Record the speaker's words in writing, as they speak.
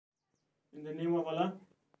In the name of Allah.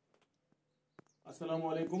 Assalamu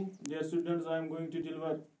alaikum. Dear students, I am going to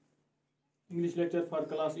deliver English lecture for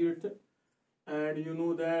class 8th. And you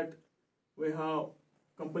know that we have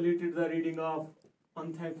completed the reading of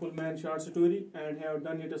Unthankful Man short story and have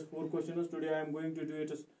done it as 4 questions. Today I am going to do it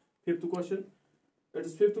as 5th question. That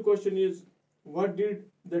is 5th question is, what did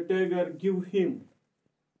the tiger give him?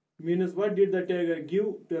 Means what did the tiger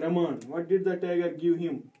give to Raman? What did the tiger give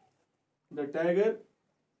him? The tiger,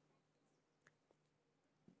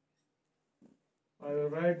 I will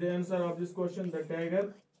write the answer of this question. The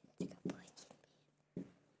tiger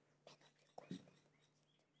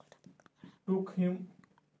took him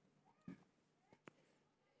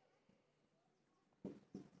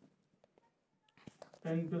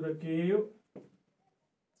into the cave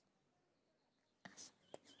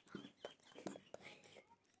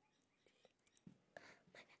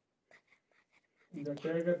The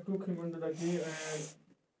tiger took him into the cave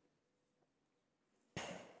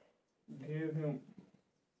and gave him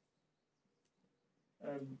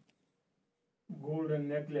a golden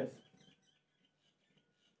necklace.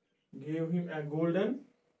 Gave him a golden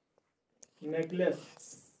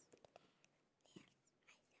necklace.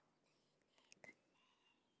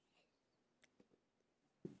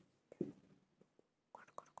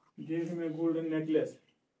 Gave him a golden necklace.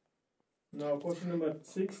 Now question number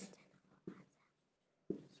 6.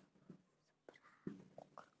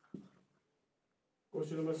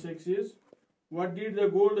 Question number 6 is, what did the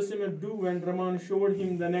goldsmith do when Raman showed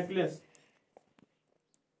him the necklace?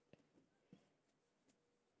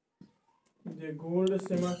 The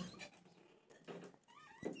goldsmith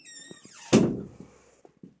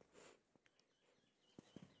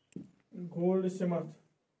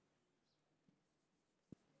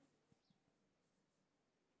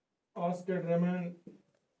asked Raman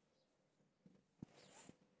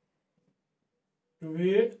to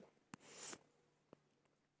wait.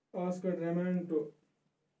 Asked Raman to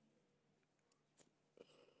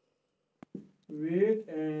wait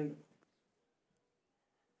and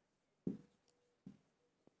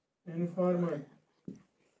informed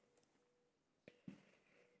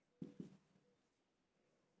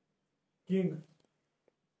king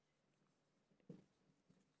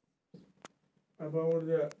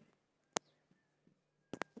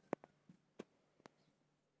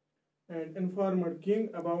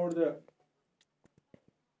about the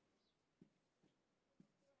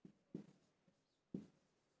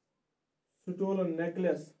stolen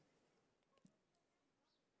necklace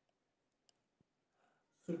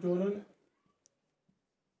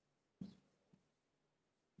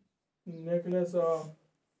of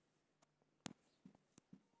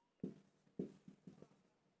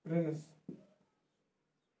prince.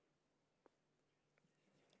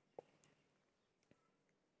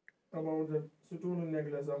 About the stolen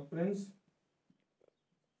necklace of prince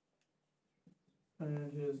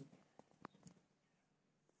and his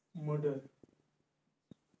murder.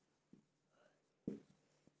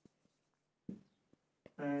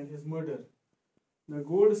 The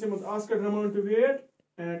goldsmith asked Raman to wait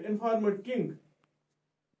and informed king.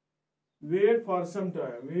 Wait for some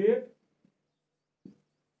time.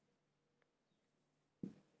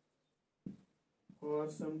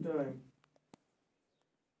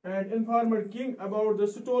 And informed king about the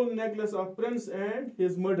stolen necklace of prince and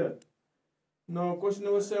his murder. Now question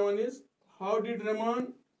number 7 is, how did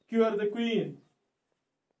Raman cure the queen?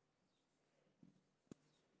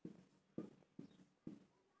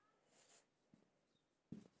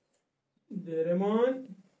 The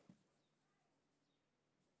Raman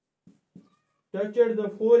touched the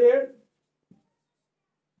forehead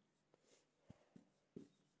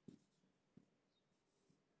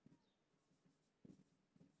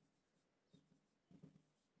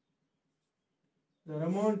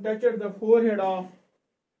of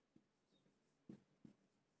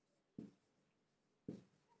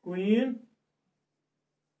queen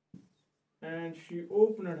and she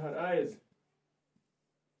opened her eyes.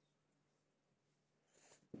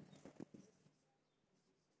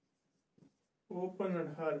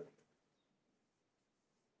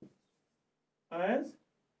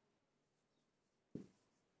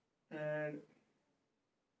 And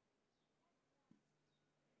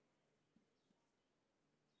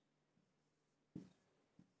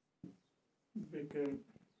became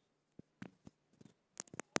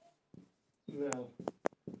well.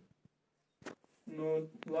 Now,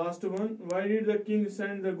 last one. Why did the king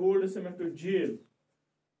send the goldsmith to jail?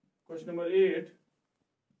 Question number 8.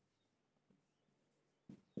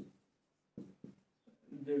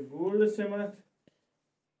 The goldsmith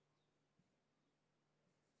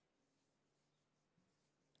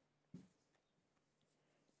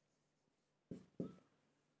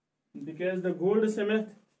Because the goldsmith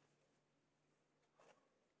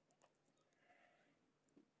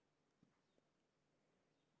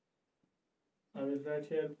I will write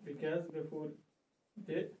here because before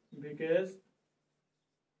the because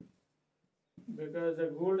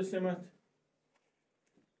the goldsmith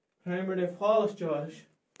framed a false charge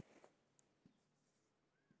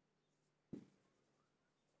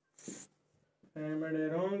framed a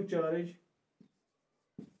wrong charge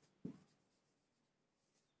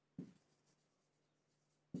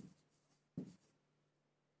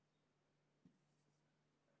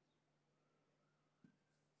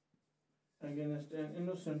against an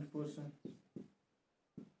innocent person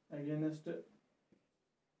against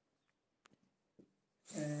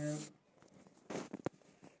an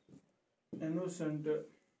innocent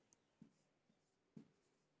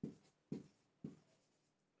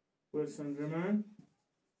person remain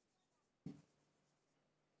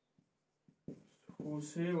who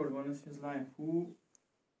saved one is his life who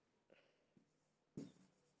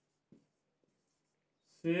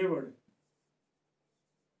saved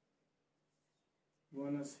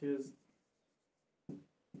one is his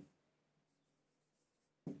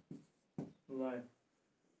life.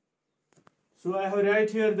 So I have right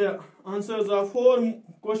here the answers of four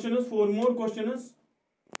more questions.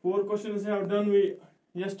 Four questions I have done we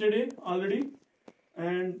yesterday already,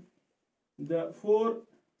 and the four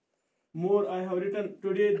more I have written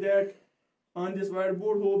today that on this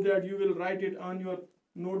whiteboard. Hope that you will write it on your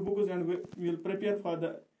notebooks and will prepare for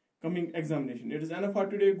the coming examination. It is enough for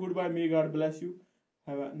today. Goodbye. May God bless you.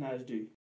 Have a nice day.